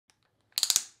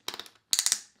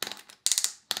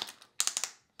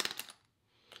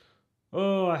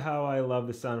Oh, how I love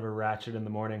the sound of a ratchet in the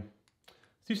morning.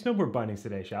 Let's do snowboard bindings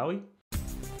today, shall we?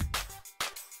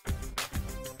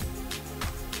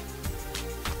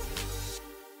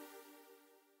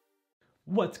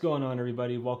 What's going on,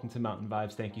 everybody? Welcome to Mountain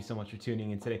Vibes. Thank you so much for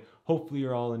tuning in today. Hopefully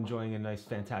you're all enjoying a nice,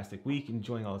 fantastic week,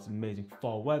 enjoying all this amazing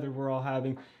fall weather we're all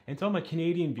having. And to all my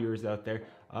Canadian viewers out there,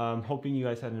 hoping you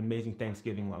guys had an amazing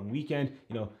Thanksgiving long weekend,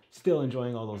 still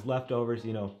enjoying all those leftovers,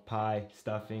 pie,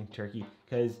 stuffing, turkey,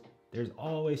 because there's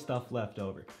always stuff left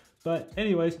over. But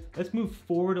anyways, let's move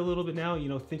forward a little bit now,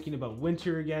 thinking about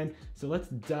winter again. So let's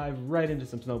dive right into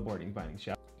some snowboarding bindings,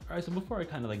 shall we? All right, so before I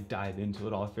kind of dive into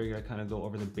it all, I figured I'd kind of go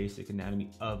over the basic anatomy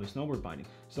of a snowboard binding.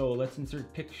 So let's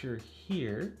insert picture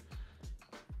here.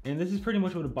 And this is pretty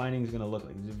much what a binding is going to look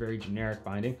like. It's a very generic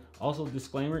binding. Also,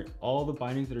 disclaimer, all the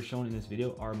bindings that are shown in this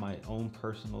video are my own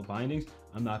personal bindings.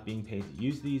 I'm not being paid to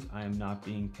use these. I am not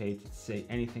being paid to say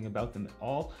anything about them at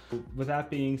all. With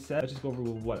that being said, let's just go over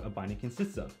what a binding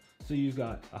consists of. So you've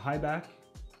got a high back,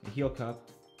 a heel cup,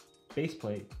 base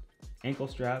plate, ankle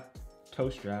strap,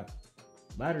 toe strap,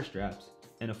 ladder straps,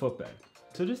 and a foot bed.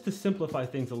 So just to simplify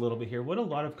things a little bit here, what a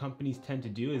lot of companies tend to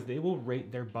do is they will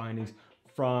rate their bindings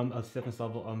from a stiffness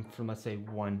level from, let's say,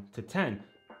 1 to 10.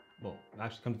 Well,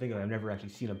 actually, come to think of it, I've never actually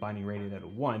seen a binding rated at a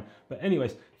 1. But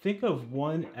anyways, think of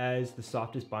 1 as the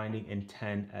softest binding and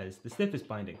 10 as the stiffest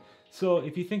binding. So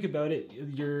if you think about it,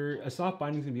 a soft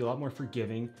binding is going to be a lot more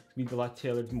forgiving. It's going to be a lot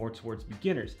tailored more towards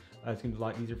beginners. It's going to be a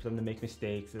lot easier for them to make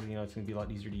mistakes, and it's going to be a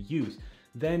lot easier to use.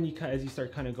 Then as you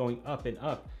start kind of going up and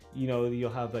up, you'll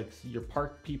have your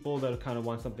park people that kind of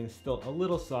want something still a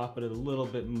little soft, but a little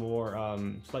bit more,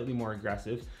 slightly more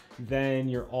aggressive. Then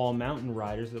your all mountain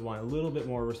riders that want a little bit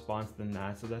more response than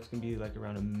that. So that's gonna be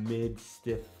around a mid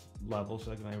stiff level.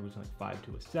 So my average is 5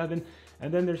 to a 7.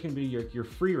 And then there's gonna be your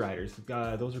free riders.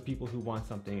 Those are people who want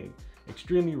something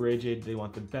extremely rigid. They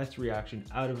want the best reaction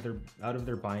out of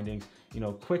their bindings,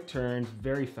 quick turns,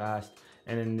 very fast.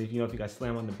 And then if you guys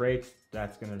slam on the brakes,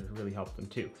 that's gonna really help them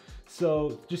too.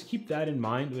 So just keep that in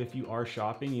mind if you are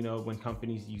shopping, when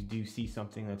companies, you do see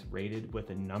something that's rated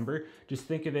with a number, just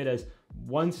think of it as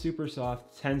 1 super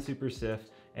soft, 10 super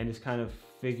stiff, and just kind of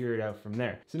figure it out from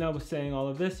there. So now with saying all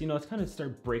of this, let's kind of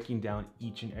start breaking down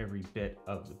each and every bit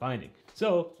of the binding.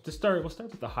 So to start, we'll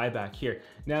start with the high back here.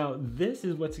 Now, this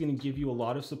is what's gonna give you a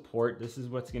lot of support. This is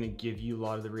what's gonna give you a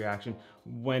lot of the reaction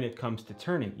when it comes to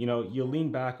turning. You'll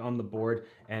lean back on the board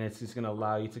and it's just gonna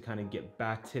allow you to kind of get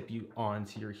back, tip you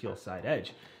onto your heel side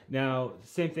edge. Now,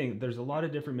 same thing, there's a lot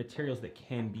of different materials that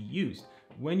can be used.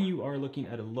 When you are looking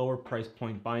at a lower price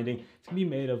point binding, it's gonna be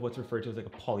made of what's referred to as a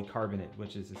polycarbonate,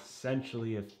 which is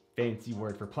essentially a fancy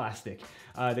word for plastic.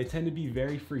 They tend to be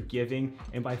very forgiving,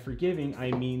 and by forgiving,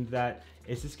 I mean that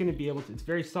it's just gonna be it's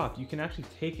very soft. You can actually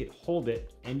take it, hold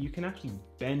it, and you can actually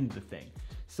bend the thing.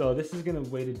 So this is gonna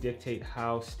way to dictate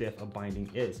how stiff a binding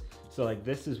is. So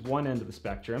this is one end of the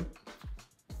spectrum,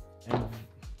 and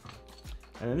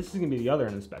then this is gonna be the other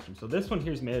end of the spectrum. So this one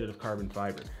here is made out of carbon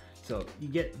fiber. So you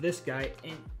get this guy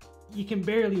and you can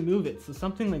barely move it. So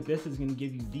something like this is gonna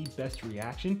give you the best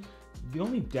reaction. The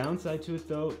only downside to it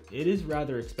though, it is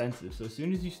rather expensive. So as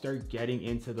soon as you start getting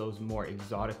into those more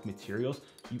exotic materials,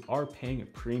 you are paying a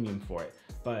premium for it.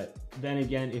 But then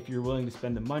again, if you're willing to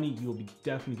spend the money, you'll be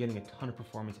definitely getting a ton of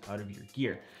performance out of your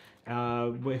gear.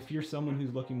 If you're someone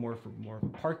who's looking more of a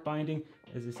park binding,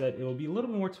 as I said, it will be a little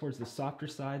bit more towards the softer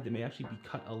side. That may actually be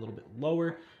cut a little bit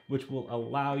lower, which will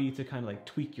allow you to kind of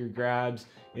tweak your grabs,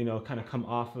 kind of come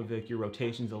off of your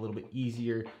rotations a little bit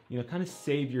easier, kind of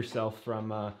save yourself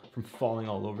from falling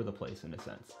all over the place in a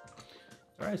sense.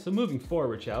 All right, so moving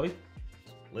forward, shall we?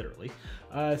 Literally.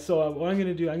 So what I'm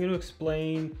gonna do, I'm gonna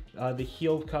explain the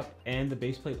heel cup and the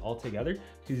base plate all together,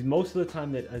 because most of the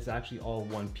time that is actually all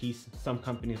one piece. Some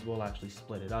companies will actually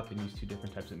split it up and use 2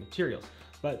 different types of materials.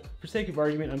 But for sake of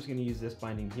argument, I'm just gonna use this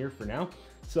binding here for now.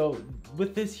 So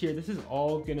with this here, this is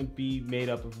all gonna be made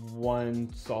up of 1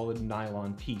 solid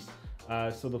nylon piece.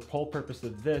 So the whole purpose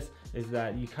of this is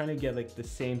that you kind of get the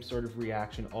same sort of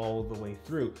reaction all the way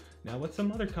through. Now what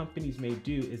some other companies may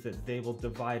do is that they will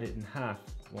divide it in half.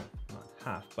 Well, not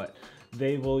half, but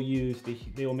they will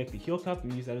make the heel cup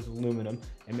and use that as aluminum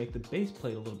and make the base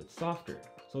plate a little bit softer.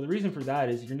 So the reason for that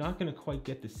is you're not going to quite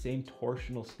get the same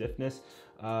torsional stiffness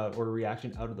or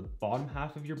reaction out of the bottom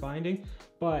half of your binding,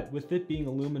 but with it being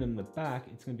aluminum in the back,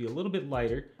 it's going to be a little bit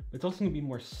lighter, but it's also going to be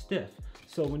more stiff.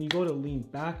 So when you go to lean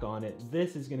back on it,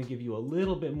 this is going to give you a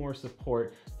little bit more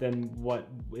support than what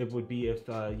it would be if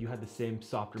you had the same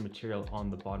softer material on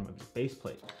the bottom of your base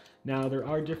plate. Now there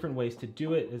are different ways to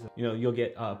do it. You'll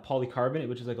get polycarbonate,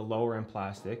 which is a lower end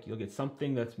plastic. You'll get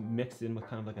something that's mixed in with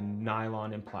kind of a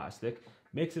nylon and plastic.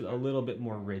 makes it a little bit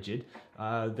more rigid.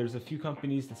 There's a few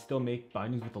companies that still make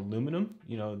bindings with aluminum.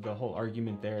 You know, the whole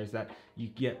argument there is that you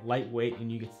get lightweight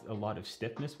and you get a lot of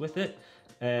stiffness with it.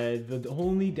 The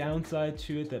only downside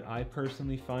to it that I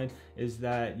personally find is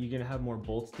that you're gonna have more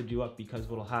bolts to do up, because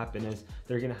what'll happen is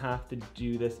they're gonna have to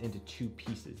do this into 2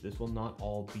 pieces. This will not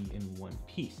all be in 1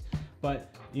 piece.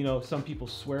 But, you know, some people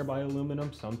swear by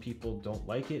aluminum, some people don't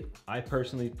like it. I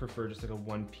personally prefer just like a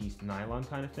 1-piece nylon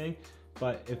kind of thing.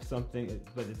 But it's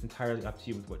entirely up to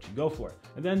you with what you go for.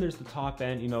 And then there's the top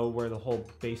end, you know, where the whole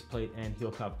base plate and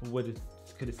heel cup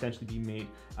could essentially be made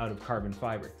out of carbon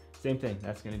fiber. Same thing,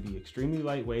 that's gonna be extremely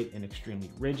lightweight and extremely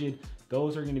rigid.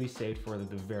 Those are gonna be saved for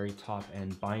the very top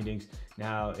end bindings.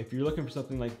 Now, if you're looking for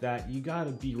something like that, you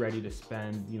gotta be ready to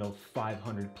spend, you know,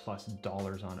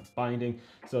 $500+ on a binding.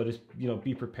 So just, you know,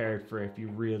 be prepared for if you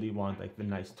really want like the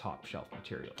nice top shelf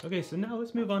material. Okay, so now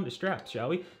let's move on to straps, shall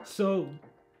we? So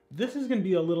this is going to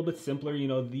be a little bit simpler. You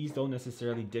know, these don't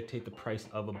necessarily dictate the price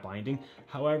of a binding.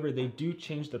 However, they do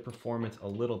change the performance a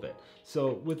little bit.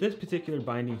 So with this particular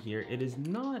binding here, it is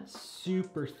not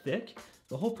super thick.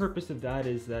 The whole purpose of that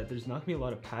is that there's not going to be a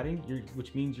lot of padding,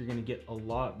 which means you're going to get a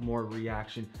lot more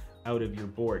reaction out of your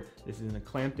board. This is going to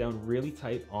clamp down really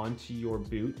tight onto your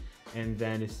boot, and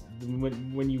then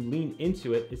when you lean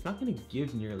into it, it's not going to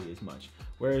give nearly as much.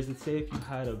 Whereas let's say if you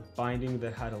had a binding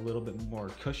that had a little bit more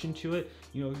cushion to it,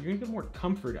 you know, you're going to get more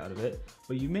comfort out of it,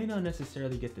 but you may not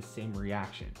necessarily get the same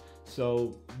reaction.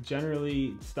 So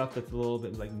generally stuff that's a little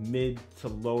bit like mid to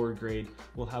lower grade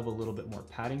will have a little bit more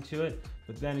padding to it.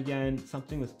 But then again,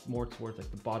 something that's more towards like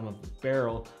the bottom of the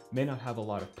barrel may not have a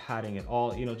lot of padding at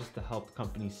all, you know, just to help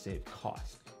companies save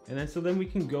cost. And then we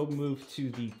can go move to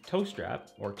the toe strap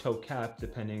or toe cap,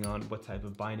 depending on what type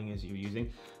of binding is you're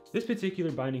using. This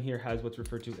particular binding here has what's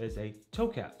referred to as a toe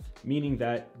cap, meaning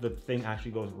that the thing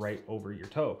actually goes right over your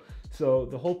toe. So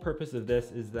the whole purpose of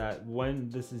this is that when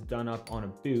this is done up on a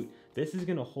boot, this is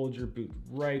gonna hold your boot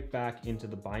right back into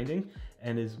the binding.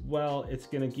 And as well, it's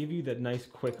gonna give you that nice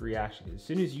quick reaction. As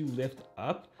soon as you lift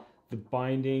up, the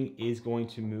binding is going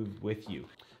to move with you.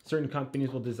 Certain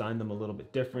companies will design them a little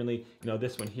bit differently. You know,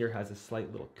 this one here has a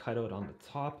slight little cutout on the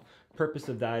top. Purpose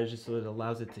of that is just so it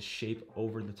allows it to shape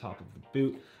over the top of the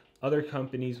boot. Other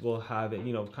companies will have it,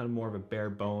 you know, kind of more of a bare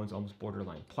bones, almost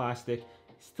borderline plastic.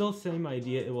 Still same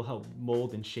idea, it will help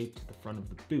mold and shape to the front of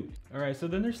the boot. All right, so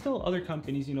then there's still other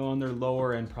companies, you know, on their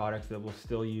lower end products that will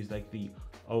still use like the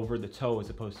over the toe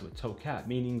as opposed to a toe cap,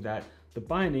 meaning that the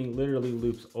binding literally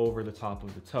loops over the top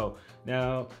of the toe.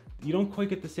 Now, you don't quite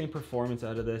get the same performance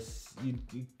out of this. You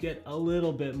get a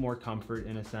little bit more comfort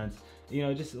in a sense. You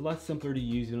know, just a lot simpler to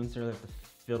use. You don't necessarily have to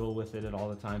fiddle with it all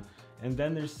the time. And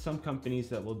then there's some companies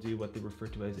that will do what they refer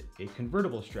to as a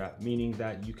convertible strap, meaning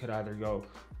that you could either go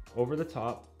over the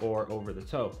top or over the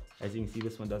toe. As you can see,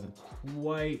 this one doesn't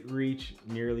quite reach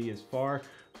nearly as far,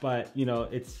 but you know,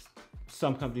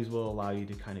 some companies will allow you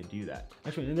to kind of do that.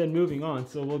 Actually, and then moving on,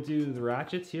 so we'll do the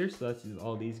ratchets here. So that's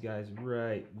all these guys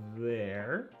right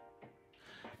there.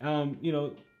 You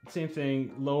know, same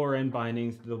thing, lower end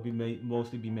bindings, they'll be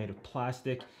mostly be made of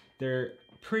plastic. They're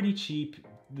pretty cheap.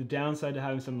 The downside to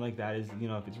having something like that is, you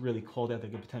know, if it's really cold out, they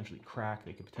could potentially crack,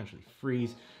 they could potentially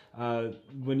freeze.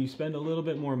 When you spend a little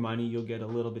bit more money, you'll get a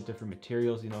little bit different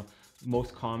materials. You know,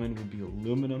 most common would be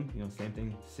aluminum, you know, same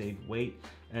thing, save weight.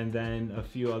 And then a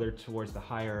few other towards the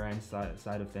higher end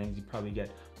side of things, you probably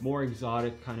get more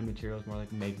exotic kind of materials, more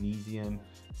like magnesium.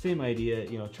 Same idea,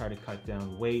 you know, try to cut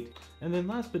down weight. And then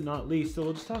last but not least, so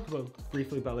we'll just talk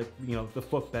briefly about like, you know, the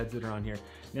foot beds that are on here.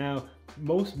 Now,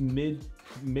 most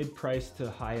mid-price to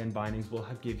high-end bindings will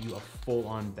give you a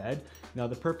full-on bed. Now,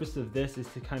 the purpose of this is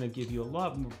to kind of give you a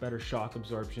lot more better shock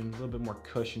absorption, a little bit more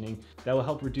cushioning. That will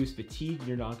help reduce fatigue.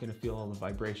 You're not going to feel all the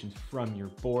vibrations from your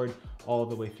board all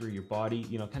the way through your body.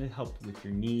 You know, kind of help with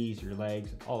your knees, your legs,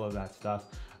 all of that stuff.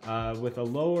 With a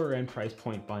lower end price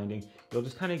point binding, you'll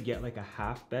just kind of get like a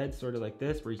half bed, sort of like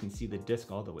this, where you can see the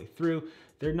disc all the way through.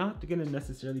 They're not going to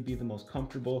necessarily be the most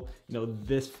comfortable. You know,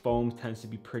 this foam tends to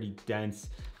be pretty dense.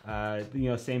 You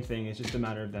know, same thing. It's just a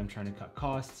matter of them trying to cut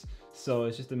costs. So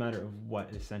it's just a matter of what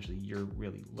essentially you're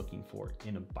really looking for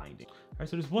in a binding. All right,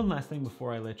 so there's one last thing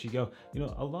before I let you go. You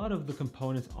know, a lot of the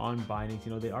components on bindings,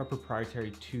 you know, they are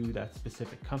proprietary to that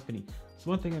specific company. So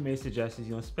one thing I may suggest is,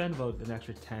 you know, spend about an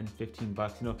extra 10, 15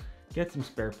 bucks, you know, get some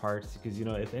spare parts, because, you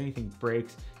know, if anything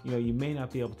breaks, you know, you may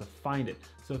not be able to find it.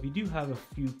 So if you do have a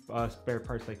few spare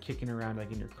parts like kicking around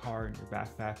like in your car and your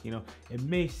backpack, you know, it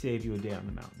may save you a day on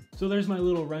the mountain. So there's my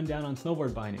little rundown on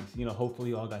snowboard bindings. You know, hopefully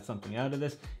you all got something out of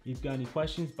this. If you've got any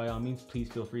questions, by all means, please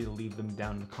feel free to leave them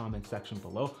down in the comment section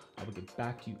below. I will get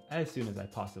back to you as soon as I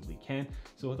possibly can.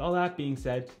 So with all that being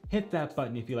said, hit that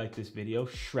button if you like this video,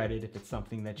 shred it if it's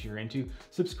something that you're into,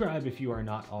 subscribe if you are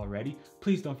not already.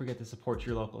 Please don't forget to support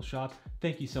your local shop.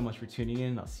 Thank you so much for tuning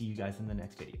in, and I'll see you guys in the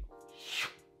next video.